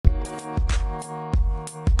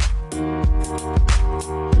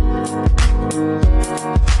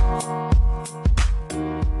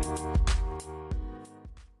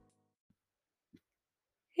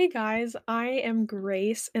Guys, I am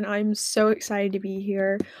Grace and I'm so excited to be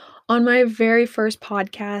here on my very first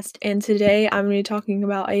podcast. And today I'm going to be talking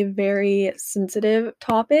about a very sensitive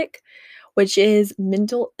topic, which is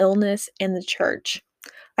mental illness and the church.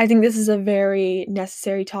 I think this is a very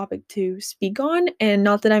necessary topic to speak on, and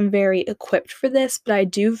not that I'm very equipped for this, but I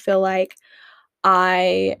do feel like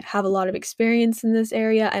I have a lot of experience in this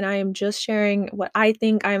area and I am just sharing what I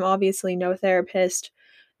think. I am obviously no therapist,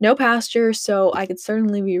 no pastor, so I could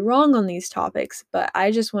certainly be wrong on these topics, but I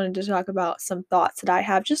just wanted to talk about some thoughts that I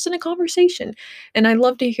have just in a conversation. And I'd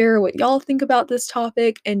love to hear what y'all think about this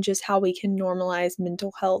topic and just how we can normalize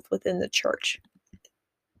mental health within the church.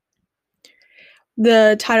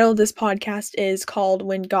 The title of this podcast is called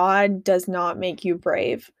When God Does Not Make You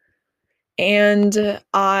Brave. And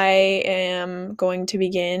I am going to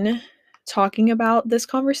begin talking about this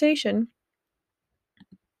conversation.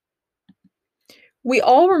 We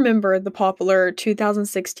all remember the popular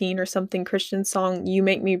 2016 or something Christian song, You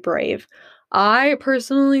Make Me Brave. I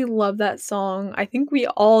personally love that song. I think we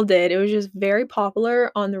all did. It was just very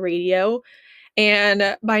popular on the radio.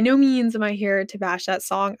 And by no means am I here to bash that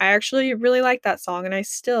song. I actually really like that song and I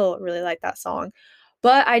still really like that song.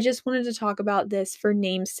 But I just wanted to talk about this for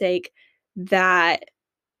namesake that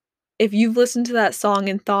if you've listened to that song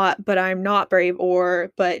and thought, but I'm not brave,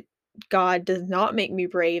 or but God does not make me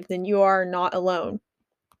brave, then you are not alone.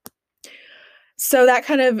 So that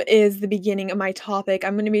kind of is the beginning of my topic.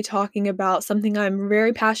 I'm going to be talking about something I'm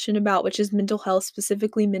very passionate about, which is mental health,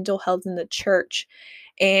 specifically mental health in the church.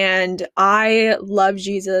 And I love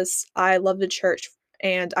Jesus, I love the church,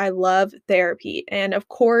 and I love therapy. And of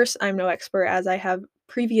course, I'm no expert, as I have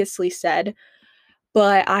previously said,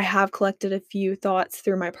 but I have collected a few thoughts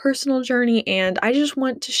through my personal journey, and I just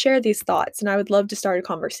want to share these thoughts, and I would love to start a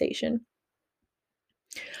conversation.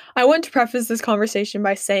 I want to preface this conversation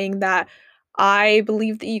by saying that I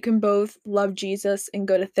believe that you can both love Jesus and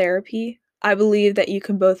go to therapy. I believe that you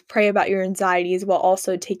can both pray about your anxieties while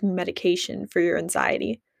also taking medication for your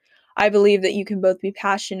anxiety. I believe that you can both be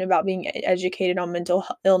passionate about being educated on mental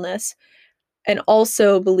illness and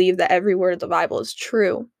also believe that every word of the Bible is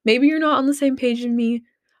true. Maybe you're not on the same page as me,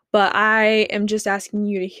 but I am just asking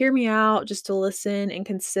you to hear me out, just to listen and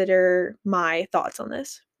consider my thoughts on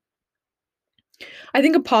this. I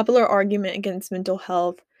think a popular argument against mental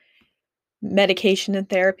health, medication, and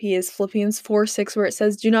therapy is Philippians 4:6, where it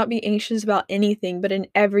says, "Do not be anxious about anything, but in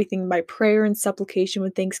everything, by prayer and supplication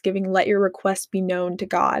with thanksgiving, let your requests be known to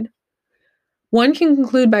God." One can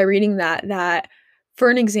conclude by reading that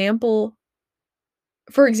for an example,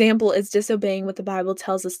 for example, is disobeying what the Bible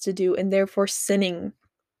tells us to do and therefore sinning.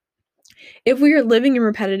 If we are living in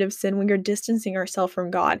repetitive sin, we are distancing ourselves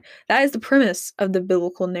from God. That is the premise of the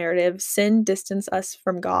biblical narrative. Sin distance us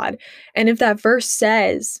from God. And if that verse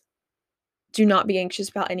says, do not be anxious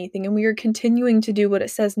about anything, and we are continuing to do what it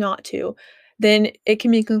says not to, then it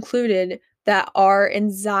can be concluded that our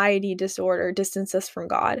anxiety disorder distances us from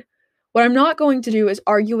God. What I'm not going to do is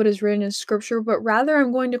argue what is written in scripture, but rather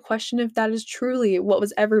I'm going to question if that is truly what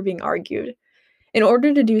was ever being argued. In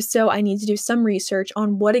order to do so, I need to do some research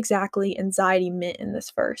on what exactly anxiety meant in this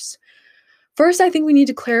verse. First, I think we need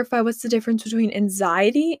to clarify what's the difference between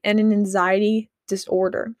anxiety and an anxiety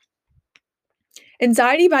disorder.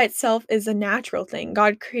 Anxiety by itself is a natural thing.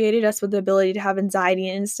 God created us with the ability to have anxiety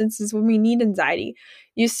in instances when we need anxiety.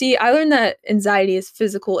 You see, I learned that anxiety is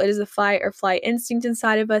physical. It is a fight or flight instinct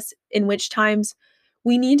inside of us, in which times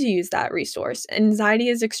we need to use that resource. Anxiety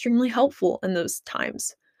is extremely helpful in those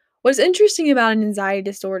times. What's interesting about an anxiety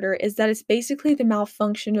disorder is that it's basically the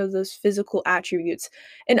malfunction of those physical attributes.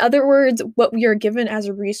 In other words, what we are given as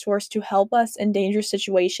a resource to help us in dangerous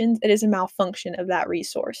situations, it is a malfunction of that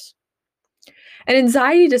resource. An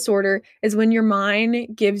anxiety disorder is when your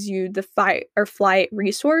mind gives you the fight or flight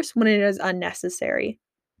resource when it is unnecessary.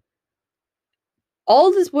 All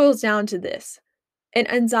of this boils down to this. An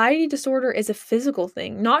anxiety disorder is a physical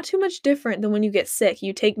thing, not too much different than when you get sick,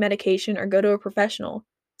 you take medication or go to a professional.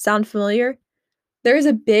 Sound familiar? There is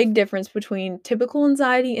a big difference between typical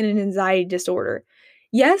anxiety and an anxiety disorder.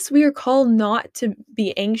 Yes, we are called not to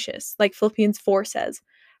be anxious, like Philippians 4 says.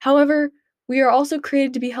 However, we are also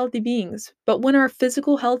created to be healthy beings. But when our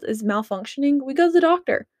physical health is malfunctioning, we go to the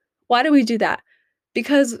doctor. Why do we do that?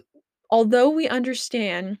 Because although we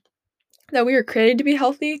understand that we are created to be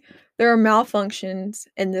healthy, there are malfunctions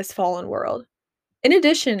in this fallen world. In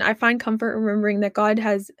addition, I find comfort in remembering that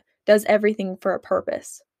does everything for a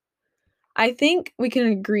purpose. I think we can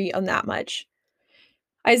agree on that much.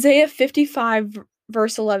 Isaiah 55,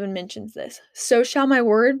 verse 11 mentions this. So shall my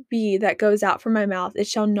word be that goes out from my mouth. It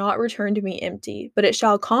shall not return to me empty, but it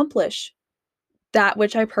shall accomplish that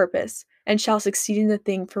which I purpose, and shall succeed in the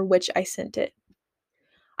thing for which I sent it.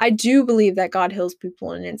 I do believe that God heals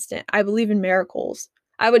people in an instant. I believe in miracles.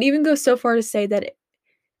 I would even go so far to say that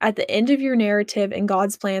at the end of your narrative in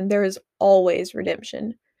God's plan, there is always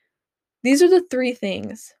redemption. These are the three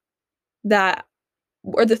things that,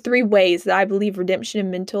 or the three ways that I believe redemption in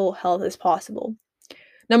mental health is possible.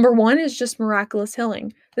 Number one is just miraculous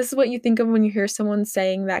healing. This is what you think of when you hear someone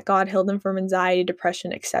saying that God healed them from anxiety,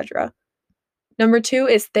 depression, etc. Number two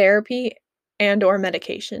is therapy and or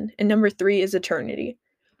medication. And number three is eternity.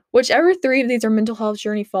 Whichever three of these our mental health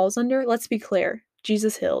journey falls under, let's be clear,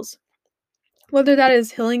 Jesus heals. Whether that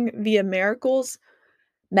is healing via miracles,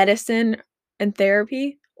 medicine, and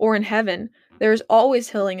therapy, or in heaven, there is always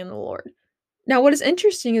healing in the Lord. Now, what is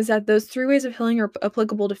interesting is that those three ways of healing are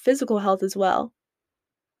applicable to physical health as well.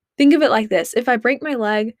 Think of it like this. If I break my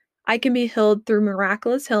leg, I can be healed through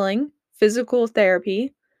miraculous healing, physical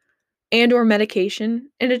therapy, and or medication,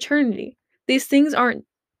 and eternity. These things aren't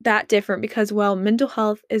that different because, well, mental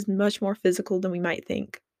health is much more physical than we might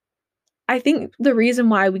think. I think the reason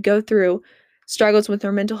why we go through struggles with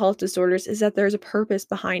our mental health disorders is that there's a purpose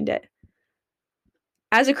behind it.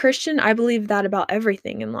 As a Christian, I believe that about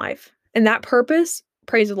everything in life. And that purpose,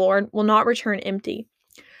 praise the Lord, will not return empty.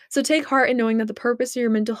 So take heart in knowing that the purpose of your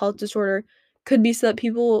mental health disorder could be so that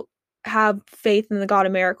people have faith in the God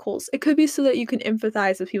of miracles. It could be so that you can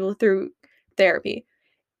empathize with people through therapy.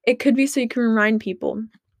 It could be so you can remind people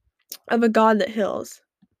of a God that heals.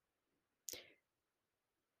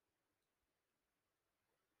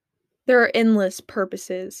 There are endless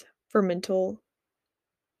purposes for mental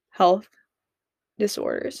health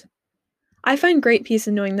disorders. I find great peace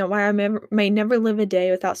in knowing that while I may never live a day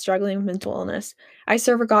without struggling with mental illness, I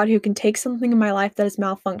serve a God who can take something in my life that is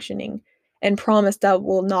malfunctioning and promise that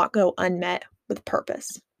will not go unmet with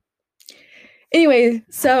purpose. Anyway,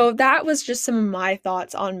 so that was just some of my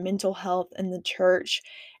thoughts on mental health and the church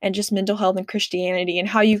and just mental health and Christianity and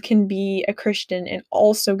how you can be a Christian and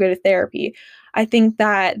also go to therapy. I think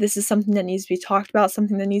that this is something that needs to be talked about,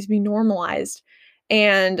 something that needs to be normalized,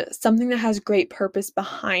 and something that has great purpose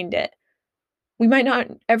behind it. We might not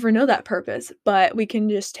ever know that purpose, but we can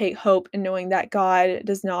just take hope in knowing that God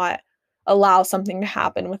does not allow something to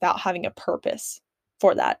happen without having a purpose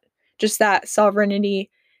for that. Just that sovereignty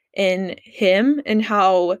in Him and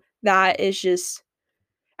how that is just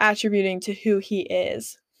attributing to who He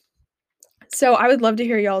is. So I would love to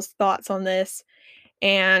hear y'all's thoughts on this.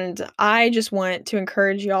 And I just want to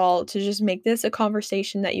encourage y'all to just make this a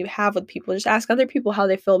conversation that you have with people. Just ask other people how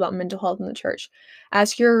they feel about mental health in the church.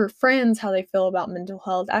 Ask your friends how they feel about mental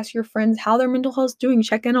health. Ask your friends how their mental health is doing.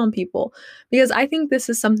 Check in on people. Because I think this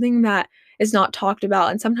is something that is not talked about.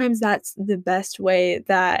 And sometimes that's the best way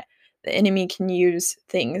that the enemy can use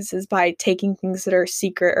things is by taking things that are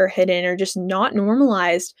secret or hidden or just not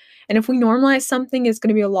normalized. And if we normalize something, it's going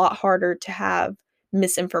to be a lot harder to have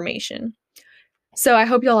misinformation. So I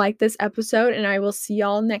hope y'all like this episode, and I will see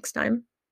y'all next time.